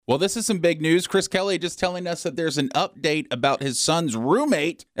Well, this is some big news. Chris Kelly just telling us that there's an update about his son's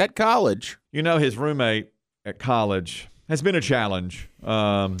roommate at college. You know, his roommate at college has been a challenge.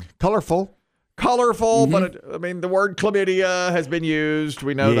 Colorful. But the word chlamydia has been used.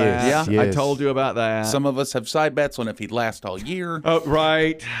 We know that. Yeah. Yes. I told you about that. Some of us have side bets on if he'd last all year. Oh,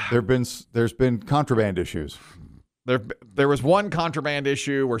 right. There's been contraband issues. There was one contraband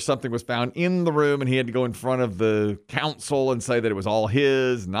issue where something was found in the room, and he had to go in front of the council and say that it was all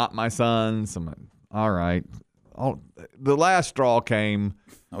his, not my son's. All right. The last straw came.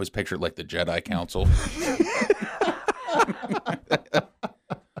 I always pictured like the Jedi Council.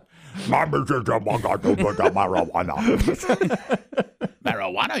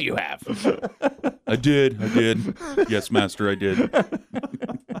 Marijuana you have. I did. Yes, master, I did.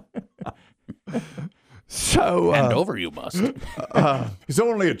 So Hand over you must. He's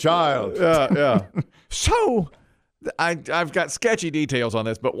only a child. yeah. So I've got sketchy details on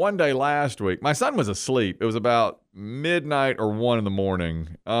this, but one day last week, my son was asleep. It was about midnight or 1 in the morning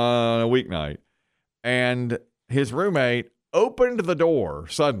on a weeknight. And his roommate opened the door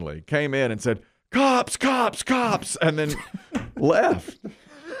suddenly, came in and said, "Cops, cops, cops," and then left.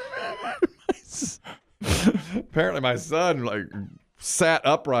 Apparently my son sat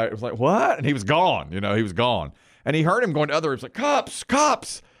upright. It was like, "What?" And he was gone. He was gone. And he heard him going to other rooms like, "Cops,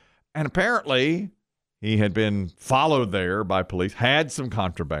 cops." And apparently he had been followed there by police, had some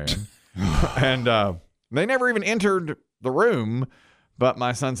contraband. And they never even entered the room. But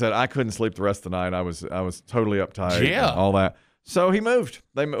my son said, "I couldn't sleep the rest of the night. I was totally uptight." Yeah. And all that. So he moved.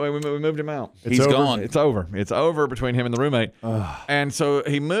 We moved him out. He's gone. It's over. It's over between him and the roommate. And so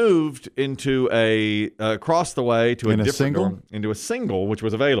he moved into across the way to In a different single? dorm, into a single, which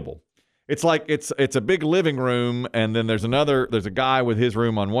was available. It's like it's a big living room, and then there's a guy with his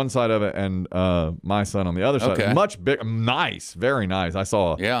room on one side of it, and my son on the other side. Okay. Much big, nice, very nice. I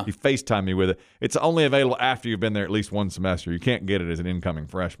saw. Yeah. He FaceTimed me with it. It's only available after you've been there at least one semester. You can't get it as an incoming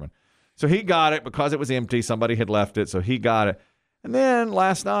freshman. So he got it because it was empty. Somebody had left it, so he got it. And then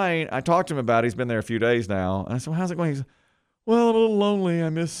last night, I talked to him about it. He's been there a few days now. And I said, "Well, how's it going?" He said, "Well, I'm a little lonely. I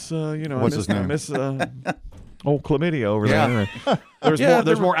miss, What's his name? I miss old chlamydia over there." There's Yeah,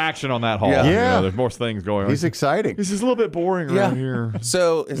 there's more action on that hall. Yeah. Yeah. There's more things going on. He's exciting. This is a little bit boring around here.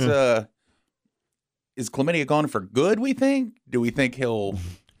 So is chlamydia gone for good, we think? Do we think he'll...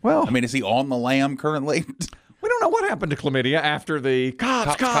 Well, is he on the lam currently? we don't know what happened to chlamydia after the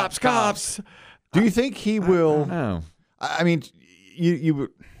cops. Do you think he will? No. I mean, you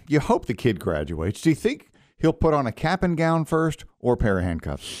hope the kid graduates. Do you think he'll put on a cap and gown first or a pair of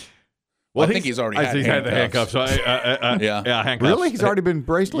handcuffs? Well, I think he's already had the handcuffs. So Yeah. handcuffs. Really? He's already been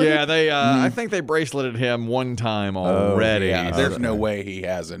braceleted? Yeah, they. I think they braceleted him one time already. Yeah, there's no way he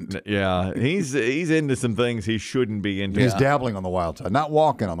hasn't. Yeah, he's into some things he shouldn't be into. He's dabbling on the wild side. Not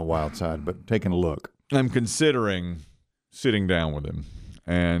walking on the wild side, but taking a look. I'm considering sitting down with him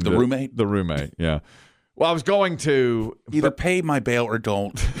and The roommate? The roommate, yeah. Well, I was going to Either pay my bail or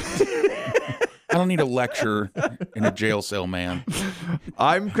don't. I don't need a lecture in a jail cell, man.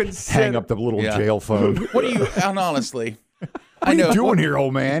 I'm considering. Hang up the little jail phone. What are you, and honestly, What are you doing what, here,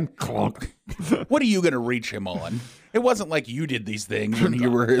 old man? Clunk. What are you going to reach him on? It wasn't like you did these things when you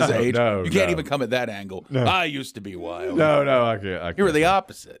were his age. no, you can't no. even come at that angle. I used to be wild. No, I can't. You were the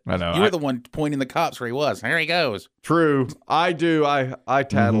opposite. I know. You were the one pointing the cops where he was. Here he goes. True. I do. I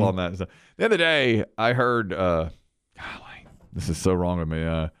tattle on that. So, the other day, I heard, golly, this is so wrong with me.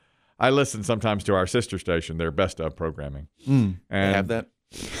 I listen sometimes to our sister station, their best of programming. And They have that?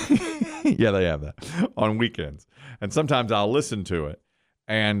 Yeah, they have that on weekends. And sometimes I'll listen to it.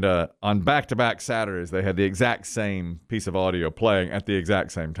 And on back-to-back Saturdays, they had the exact same piece of audio playing at the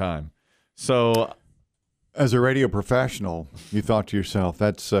exact same time. So, As a radio professional, you thought to yourself,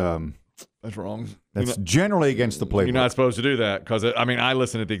 that's wrong. That's generally against the playbook. You're not supposed to do that because, I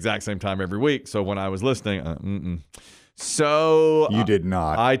listen at the exact same time every week. So when I was listening, So you did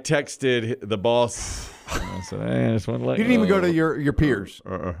not. I texted the boss. I said, "Hey, I just want to let You didn't even go to your peers.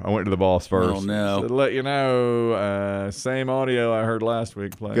 I went to the boss first. Oh, no. Said, to let you know, same audio I heard last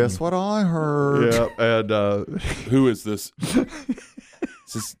week playing. Guess what I heard? Yep. And Who is this?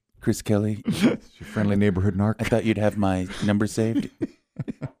 Is this Chris Kelly? Your friendly neighborhood narc. I thought you'd have my number saved.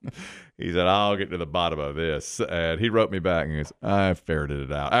 he said, "I'll get to the bottom of this." And he wrote me back and he goes, "I ferreted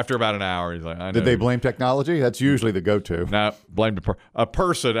it out." After about an hour, he's like, "I know." Did they blame technology? That's usually the go-to. No, blamed a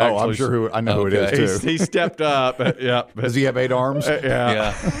person. Actually. Oh, I'm sure I know who it is too. He stepped up. Yeah. Does he have 8 arms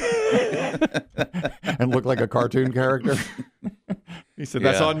Yeah. Yeah. and look like a cartoon character? He said,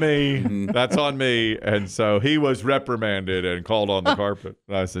 that's Yeah. on me. That's on me. And so he was reprimanded and called on the carpet.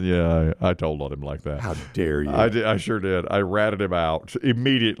 And I said, yeah, I told on him like that. How dare you? I sure did. I ratted him out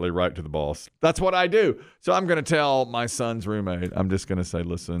immediately right to the boss. That's what I do. So I'm going to tell my son's roommate, I'm just going to say,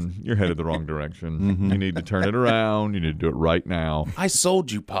 listen, you're headed the wrong direction. You need to turn it around. You need to do it right now. I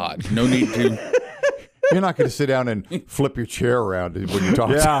sold you pot. No need to. You're not going to sit down and flip your chair around when you talk.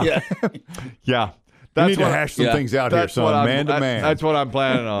 Yeah. Yeah. You need to hash some things out here, son, man to man. That's what I'm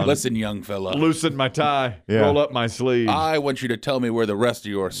planning on. Listen, young fella. Loosen my tie, Yeah. roll up my sleeve. I want you to tell me where the rest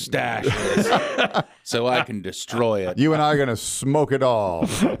of your stash is so I can destroy it. You and I are going to smoke it all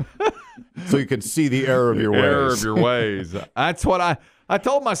so you can see the error of your ways. Error of your ways. That's what I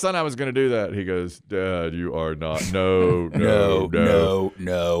told my son I was going to do that. He goes, Dad, you are not. No.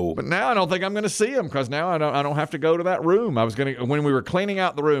 But now I don't think I'm going to see him because now I don't have to go to that room. I was going to, when we were cleaning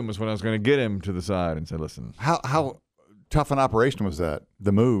out the room was when I was going to get him to the side and say, listen. How tough an operation was that,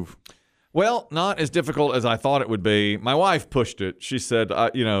 the move? Well, not as difficult as I thought it would be. My wife pushed it. She said,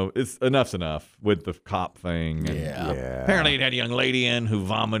 it's enough's enough with the cop thing. And Yeah. apparently it had a young lady in who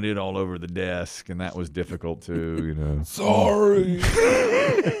vomited all over the desk, and that was difficult too, Sorry.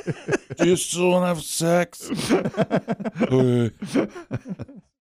 Do you still want to have sex?